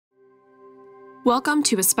Welcome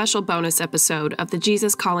to a special bonus episode of the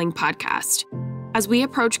Jesus Calling podcast. As we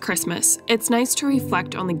approach Christmas, it's nice to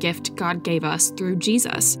reflect on the gift God gave us through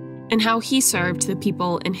Jesus and how he served the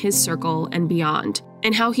people in his circle and beyond,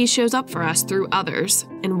 and how he shows up for us through others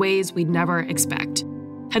in ways we'd never expect.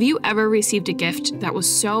 Have you ever received a gift that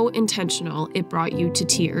was so intentional it brought you to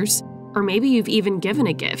tears? Or maybe you've even given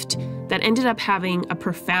a gift that ended up having a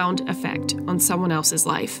profound effect on someone else's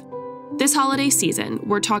life. This holiday season,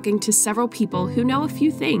 we're talking to several people who know a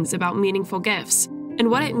few things about meaningful gifts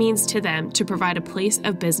and what it means to them to provide a place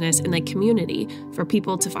of business in the community for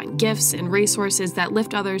people to find gifts and resources that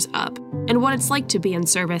lift others up, and what it's like to be in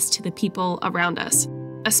service to the people around us,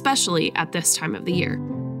 especially at this time of the year.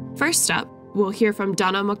 First up, we'll hear from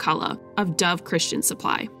Donna McCullough of Dove Christian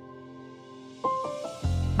Supply.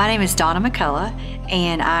 My name is Donna McCullough,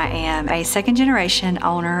 and I am a second-generation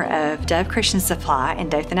owner of Dove Christian Supply in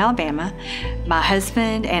Dothan, Alabama. My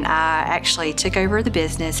husband and I actually took over the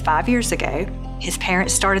business 5 years ago. His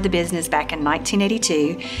parents started the business back in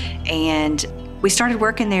 1982, and we started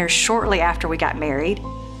working there shortly after we got married.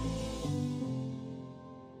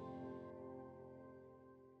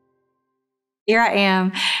 Here I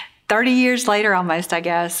am, 30 years later almost, I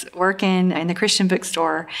guess, working in the Christian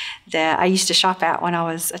bookstore that I used to shop at when I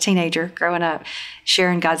was a teenager growing up,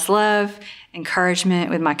 sharing God's love, encouragement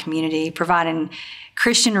with my community, providing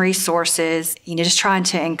Christian resources, just trying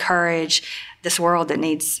to encourage this world that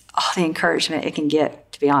needs all the encouragement it can get,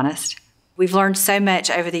 to be honest. We've learned so much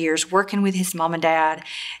over the years working with his mom and dad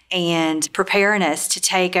and preparing us to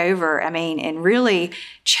take over, in really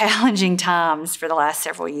challenging times for the last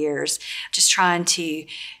several years, just trying to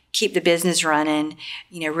keep the business running,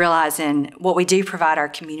 realizing what we do provide our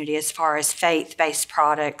community as far as faith-based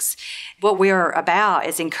products. What we're about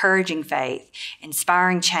is encouraging faith,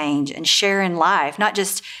 inspiring change, and sharing life, not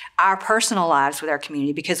just our personal lives with our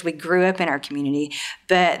community because we grew up in our community,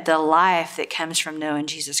 but the life that comes from knowing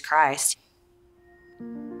Jesus Christ.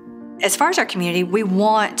 As far as our community, we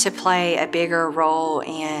want to play a bigger role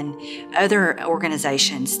in other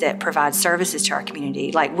organizations that provide services to our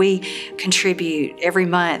community. Like we contribute every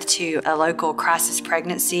month to a local crisis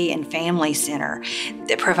pregnancy and family center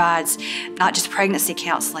that provides not just pregnancy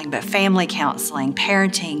counseling, but family counseling,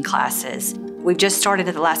 parenting classes. We've just started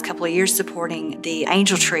in the last couple of years supporting the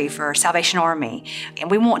Angel Tree for Salvation Army. And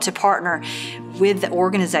we want to partner with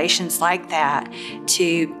organizations like that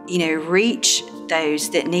to, reach those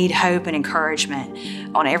that need hope and encouragement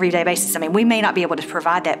on an everyday basis. We may not be able to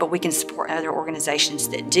provide that, but we can support other organizations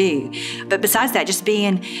that do. But besides that, just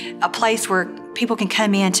being a place where people can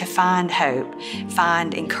come in to find hope,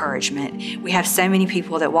 find encouragement. We have so many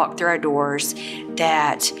people that walk through our doors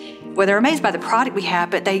that, well, they're amazed by the product we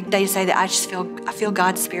have, but they say that I feel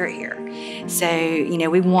God's Spirit here. So,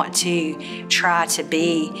 we want to try to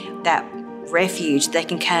be that refuge. They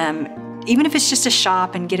can come, even if it's just a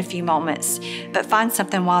shop and get a few moments, but find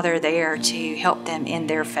something while they're there to help them in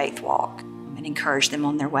their faith walk and encourage them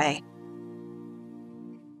on their way.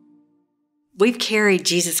 We've carried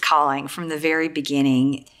Jesus Calling from the very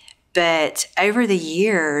beginning, but over the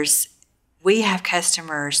years, we have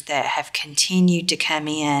customers that have continued to come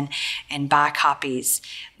in and buy copies,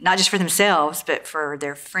 not just for themselves, but for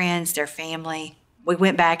their friends, their family. We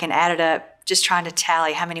went back and added up, just trying to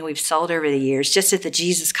tally how many we've sold over the years, just at the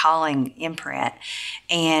Jesus Calling imprint,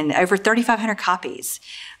 and over 3,500 copies,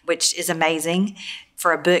 which is amazing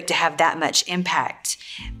for a book to have that much impact.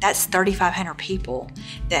 That's 3,500 people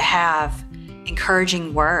that have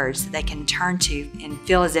encouraging words that they can turn to and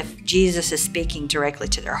feel as if Jesus is speaking directly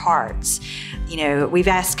to their hearts. We've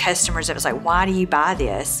asked customers, it was like, why do you buy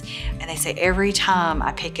this? And they say, every time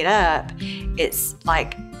I pick it up, it's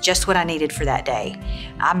like just what I needed for that day.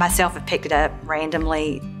 I myself have picked it up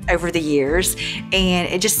randomly over the years, and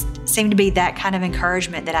it just seemed to be that kind of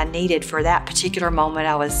encouragement that I needed for that particular moment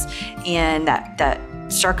I was in, that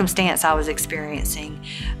circumstance I was experiencing.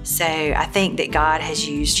 So I think that God has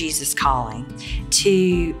used Jesus Calling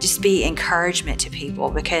to just be encouragement to people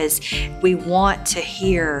because we want to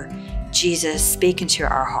hear Jesus speak into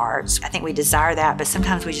our hearts. I think we desire that, but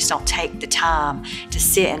sometimes we just don't take the time to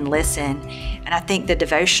sit and listen. And I think the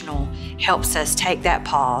devotional helps us take that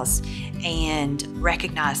pause and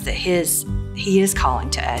recognize that He is calling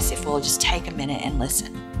to us if we'll just take a minute and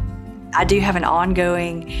listen. I do have an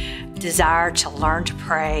ongoing desire to learn to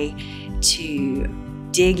pray, to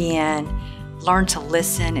dig in, learn to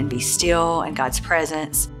listen and be still in God's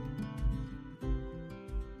presence.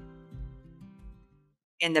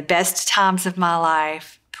 In the best times of my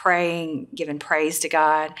life, praying, giving praise to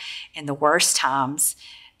God. In the worst times,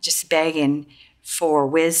 just begging for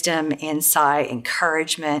wisdom, insight,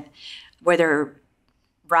 encouragement, whether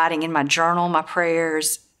writing in my journal my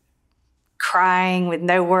prayers, crying with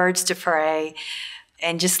no words to pray,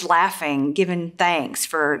 and just laughing, giving thanks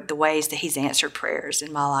for the ways that he's answered prayers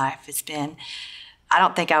in my life. I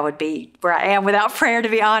don't think I would be where I am without prayer, to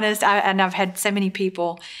be honest. And I've had so many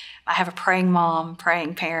people. I have a praying mom,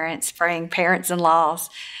 praying parents-in-laws,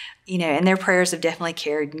 and their prayers have definitely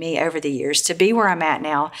carried me over the years to be where I'm at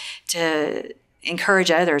now, to encourage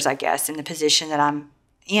others, I guess, in the position that I'm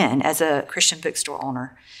in as a Christian bookstore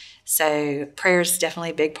owner. So prayer is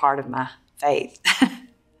definitely a big part of my faith.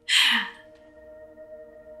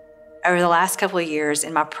 Over the last couple of years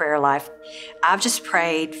in my prayer life, I've just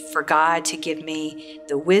prayed for God to give me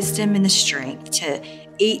the wisdom and the strength to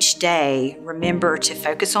each day remember to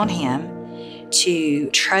focus on Him, to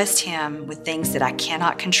trust Him with things that I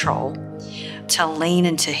cannot control, to lean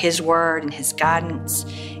into His word and His guidance,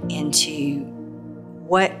 into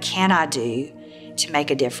what can I do to make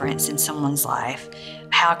a difference in someone's life?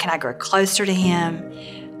 How can I grow closer to Him?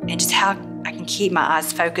 And just how I can keep my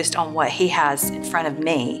eyes focused on what He has in front of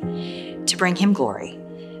me to bring Him glory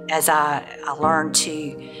as I learn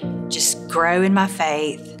to just grow in my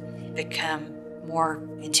faith, become more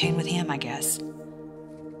in tune with Him, I guess.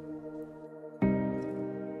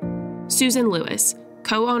 Susan Lewis,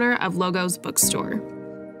 co-owner of Logos Bookstore.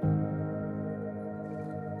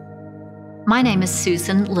 My name is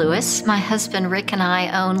Susan Lewis. My husband Rick and I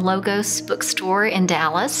own Logos Bookstore in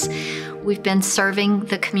Dallas. We've been serving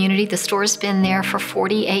the community. The store's been there for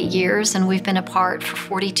 48 years, and we've been apart for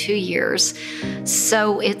 42 years.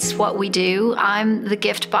 So it's what we do. I'm the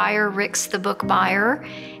gift buyer, Rick's the book buyer,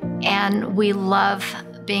 and we love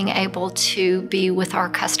being able to be with our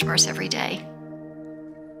customers every day.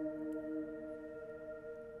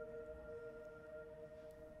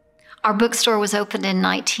 Our bookstore was opened in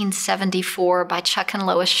 1974 by Chuck and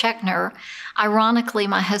Lois Schechner. Ironically,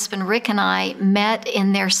 my husband Rick and I met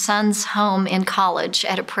in their son's home in college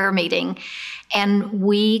at a prayer meeting, and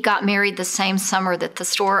we got married the same summer that the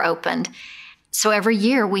store opened. So every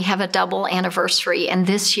year we have a double anniversary, and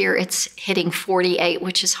this year it's hitting 48,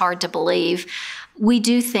 which is hard to believe. We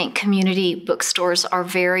do think community bookstores are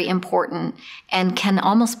very important and can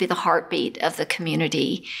almost be the heartbeat of the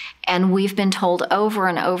community. And we've been told over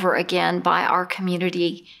and over again by our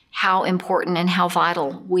community how important and how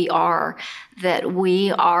vital we are, that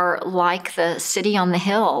we are like the city on the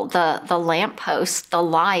hill, the lamppost, the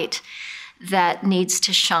light that needs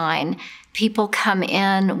to shine. People come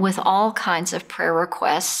in with all kinds of prayer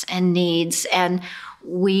requests and needs, and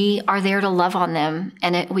we are there to love on them,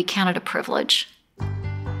 and we count it a privilege.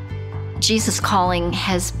 Jesus Calling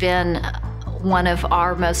has been one of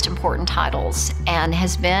our most important titles and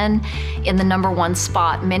has been in the #1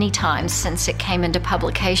 spot many times since it came into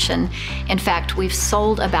publication. In fact, we've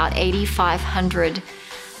sold about 8,500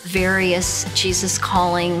 various Jesus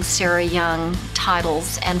Calling, Sarah Young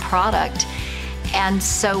titles and product. And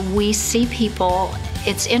so we see people,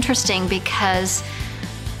 it's interesting because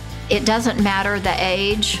it doesn't matter the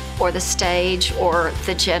age or the stage or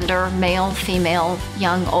the gender, male, female,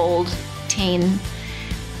 young, old, teen.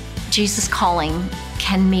 Jesus Calling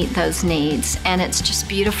can meet those needs. And it's just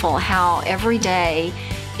beautiful how every day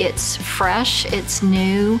it's fresh, it's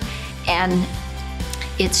new, and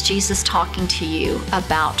it's Jesus talking to you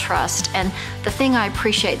about trust. And the thing I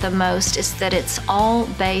appreciate the most is that it's all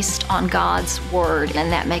based on God's word,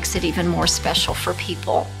 and that makes it even more special for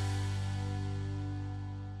people.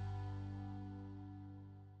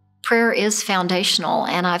 Prayer is foundational,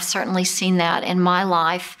 and I've certainly seen that in my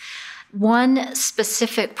life. One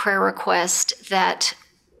specific prayer request that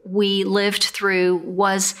we lived through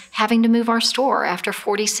was having to move our store after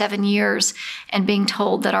 47 years and being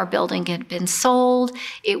told that our building had been sold,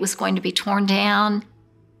 it was going to be torn down.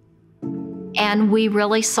 And we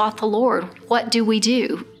really sought the Lord. What do we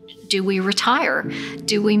do? Do we retire?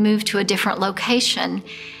 Do we move to a different location?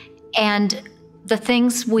 And the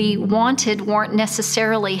things we wanted weren't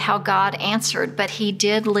necessarily how God answered, but He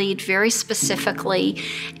did lead very specifically,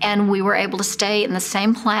 and we were able to stay in the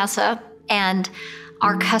same plaza, and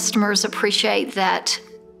our customers appreciate that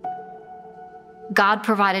God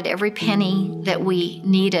provided every penny that we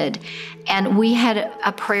needed. And we had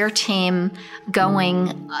a prayer team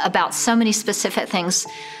going about so many specific things.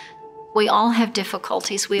 We all have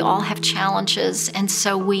difficulties, we all have challenges, and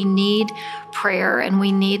so we need prayer and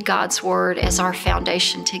we need God's word as our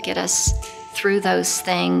foundation to get us through those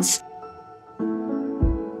things.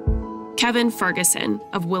 Kevin Ferguson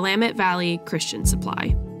of Willamette Valley Christian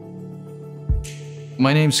Supply.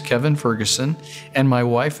 My name's Kevin Ferguson, and my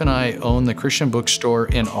wife and I own the Christian bookstore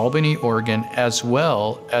in Albany, Oregon, as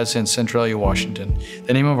well as in Centralia, Washington.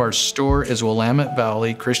 The name of our store is Willamette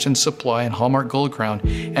Valley Christian Supply and Hallmark Gold Crown,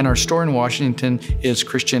 and our store in Washington is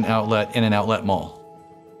Christian Outlet in an outlet mall.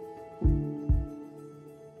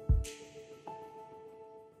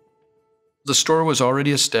 The store was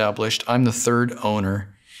already established. I'm the third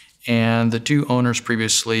owner, and the two owners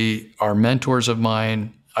previously are mentors of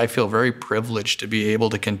mine. I feel very privileged to be able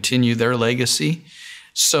to continue their legacy.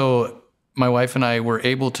 So my wife and I were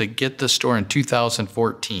able to get the store in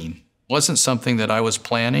 2014. It wasn't something that I was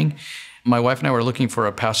planning. My wife and I were looking for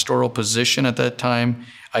a pastoral position at that time.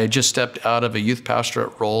 I had just stepped out of a youth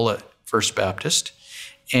pastorate role at First Baptist,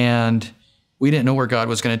 and we didn't know where God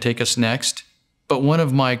was going to take us next. But one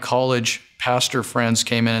of my college pastor friends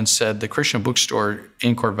came in and said, the Christian bookstore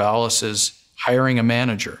in Corvallis is hiring a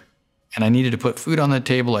manager. And I needed to put food on the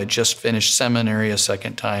table. I just finished seminary a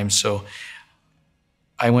second time, so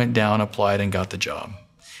I went down, applied, and got the job.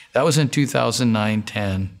 That was in 2009-10.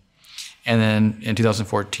 And then in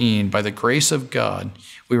 2014, by the grace of God,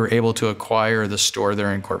 we were able to acquire the store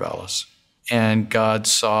there in Corvallis. And God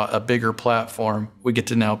saw a bigger platform. We get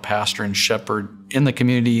to now pastor and shepherd in the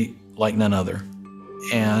community like none other.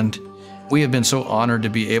 And we have been so honored to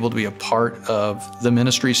be able to be a part of the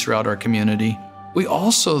ministries throughout our community. We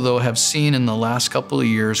also, though, have seen in the last couple of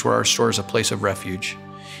years where our store is a place of refuge.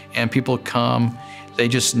 And people come, they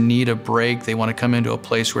just need a break. They want to come into a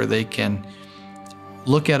place where they can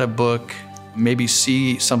look at a book, maybe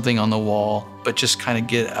see something on the wall, but just kind of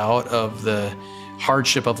get out of the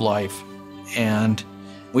hardship of life. And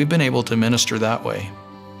we've been able to minister that way.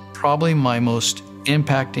 Probably my most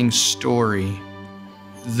impacting story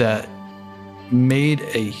that made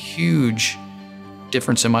a huge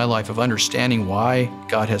difference in my life of understanding why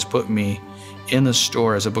God has put me in the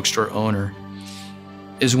store as a bookstore owner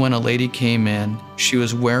is when a lady came in. She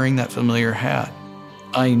was wearing that familiar hat.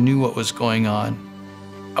 I knew what was going on.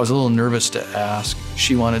 I was a little nervous to ask.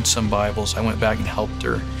 She wanted some Bibles. I went back and helped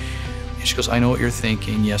her. And she goes, I know what you're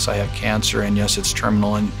thinking. Yes, I have cancer, and yes, it's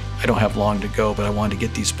terminal, and I don't have long to go, but I wanted to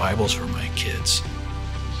get these Bibles for my kids.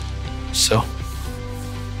 So,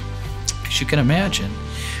 as you can imagine,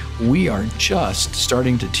 we are just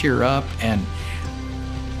starting to tear up, and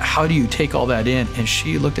how do you take all that in? And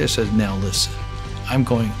she looked at us and said, now listen, I'm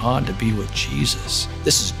going on to be with Jesus.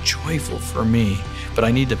 This is joyful for me, but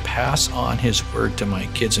I need to pass on his word to my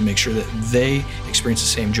kids and make sure that they experience the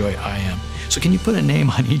same joy I am. So can you put a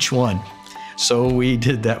name on each one? So we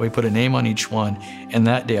did that. We put a name on each one, and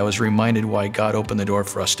that day I was reminded why God opened the door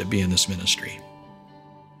for us to be in this ministry.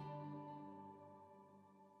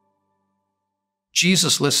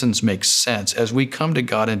 Jesus Listens makes sense as we come to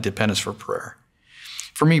God in dependence for prayer.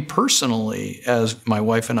 For me personally, as my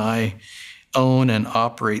wife and I own and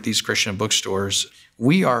operate these Christian bookstores,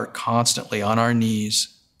 we are constantly on our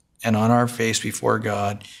knees and on our face before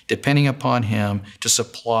God, depending upon him to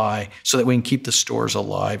supply so that we can keep the stores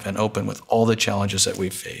alive and open with all the challenges that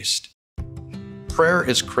we've faced. Prayer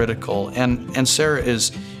is critical, and Sarah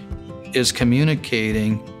is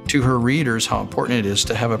communicating to her readers how important it is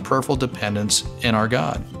to have a prayerful dependence in our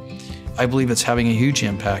God. I believe it's having a huge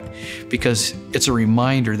impact because it's a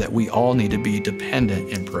reminder that we all need to be dependent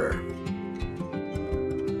in prayer.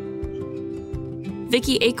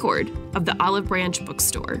 Vicki Acord of the Olive Branch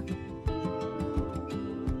Bookstore.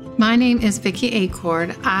 My name is Vicki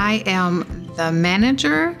Acord. I am the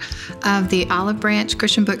manager of the Olive Branch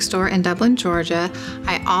Christian Bookstore in Dublin, Georgia.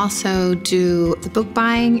 I also do the book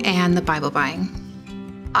buying and the Bible buying.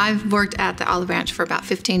 I've worked at the Olive Branch for about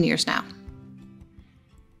 15 years now.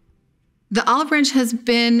 The Olive Branch has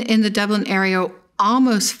been in the Dublin area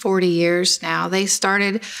almost 40 years now. They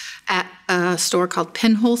started at a store called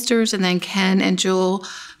Penholsters, and then Ken and Jewel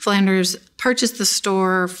Flanders purchased the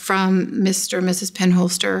store from Mr. and Mrs.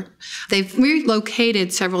 Penholster. They've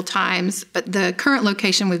relocated several times, but the current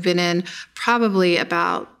location we've been in probably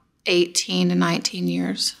about 18 to 19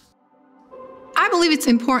 years. I believe it's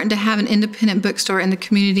important to have an independent bookstore in the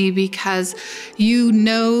community because you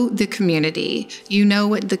know the community, you know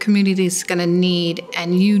what the community is going to need,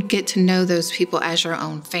 and you get to know those people as your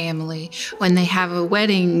own family. When they have a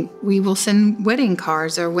wedding, we will send wedding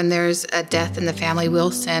cards, or when there's a death in the family,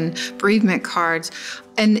 we'll send bereavement cards.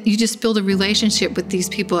 And you just build a relationship with these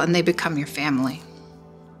people and they become your family.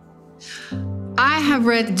 I have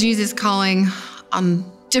read Jesus Calling on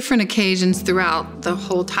different occasions throughout the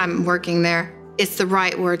whole time working there. It's the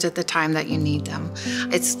right words at the time that you need them.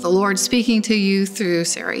 It's the Lord speaking to you through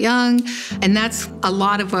Sarah Young, and that's a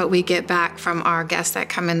lot of what we get back from our guests that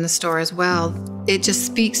come in the store as well. It just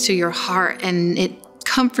speaks to your heart, and it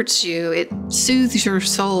comforts you. It soothes your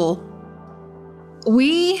soul.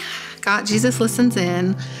 We got Jesus Listens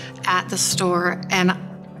In at the store, and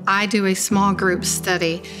I do a small group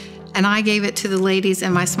study. And I gave it to the ladies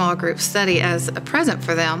in my small group study as a present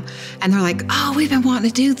for them. And they're like, oh, we've been wanting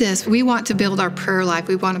to do this. We want to build our prayer life.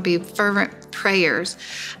 We want to be fervent prayers.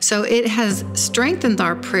 So it has strengthened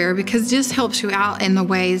our prayer because it just helps you out in the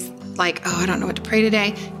ways like, oh, I don't know what to pray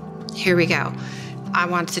today. Here we go. I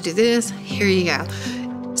want to do this. Here you go.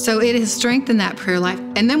 So it has strengthened that prayer life.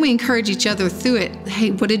 And then we encourage each other through it.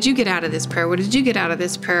 Hey, what did you get out of this prayer? What did you get out of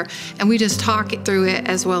this prayer? And we just talk it through it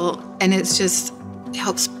as well. And it's just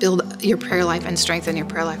helps build your prayer life and strengthen your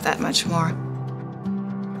prayer life that much more.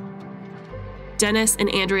 Dennis and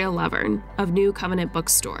Andrea Lovern of New Covenant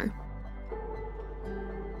Bookstore.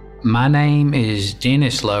 My name is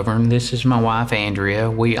Dennis Lovern. This is my wife, Andrea.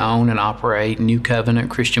 We own and operate New Covenant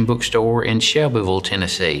Christian Bookstore in Shelbyville,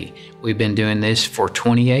 Tennessee. We've been doing this for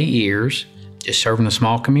 28 years, just serving a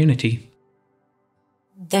small community.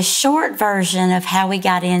 The short version of how we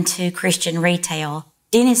got into Christian retail,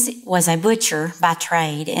 Dennis was a butcher by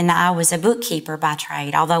trade, and I was a bookkeeper by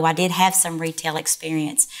trade, although I did have some retail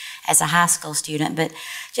experience as a high school student. But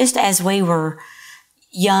just as we were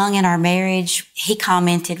young in our marriage, he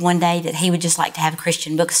commented one day that he would just like to have a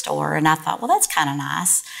Christian bookstore, and I thought, well, that's kind of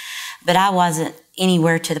nice. But I wasn't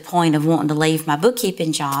anywhere to the point of wanting to leave my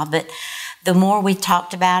bookkeeping job. But the more we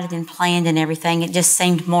talked about it and planned and everything, it just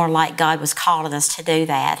seemed more like God was calling us to do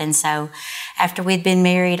that. And so after we'd been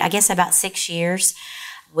married, I guess about 6 years,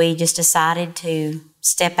 we just decided to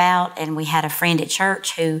step out, and we had a friend at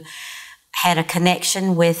church who had a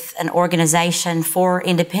connection with an organization for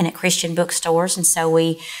independent Christian bookstores. And so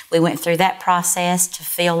we went through that process to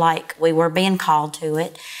feel like we were being called to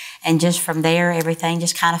it. And just from there, everything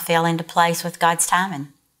just kind of fell into place with God's timing.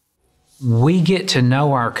 We get to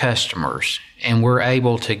know our customers, and we're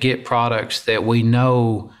able to get products that we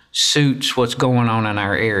know suits what's going on in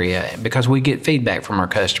our area because we get feedback from our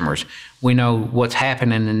customers. We know what's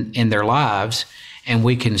happening in their lives, and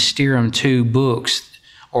we can steer them to books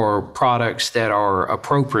or products that are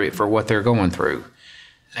appropriate for what they're going through.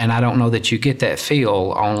 And I don't know that you get that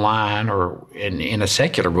feel online or in a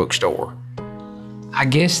secular bookstore. I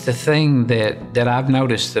guess the thing that I've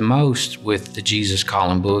noticed the most with the Jesus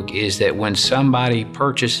Calling book is that when somebody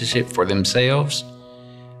purchases it for themselves,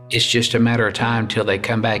 it's just a matter of time till they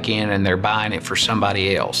come back in and they're buying it for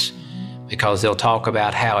somebody else, because they'll talk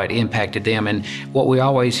about how it impacted them. And what we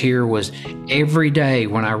always hear was, every day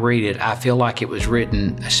when I read it, I feel like it was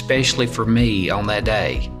written especially for me on that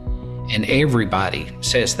day. And everybody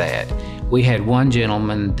says that. We had one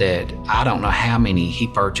gentleman that I don't know how many he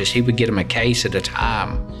purchased. He would get them a case at a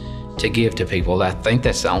time to give to people. I think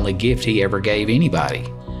that's the only gift he ever gave anybody.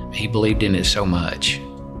 He believed in it so much.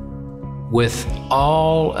 With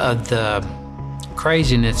all of the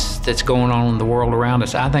craziness that's going on in the world around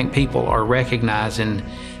us, I think people are recognizing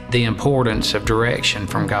the importance of direction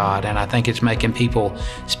from God, and I think it's making people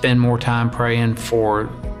spend more time praying for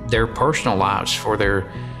their personal lives, for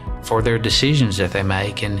their decisions that they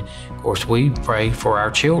make. And of course, we pray for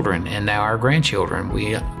our children and now our grandchildren.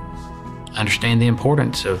 We understand the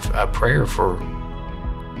importance of prayer for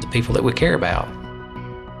the people that we care about.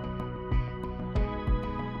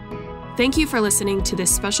 Thank you for listening to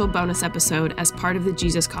this special bonus episode as part of the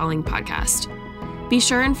Jesus Calling podcast. Be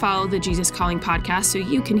sure and follow the Jesus Calling podcast so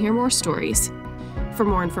you can hear more stories. For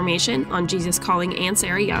more information on Jesus Calling and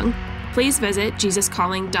Sarah Young, please visit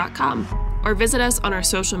JesusCalling.com or visit us on our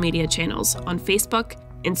social media channels on Facebook,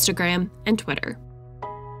 Instagram, and Twitter.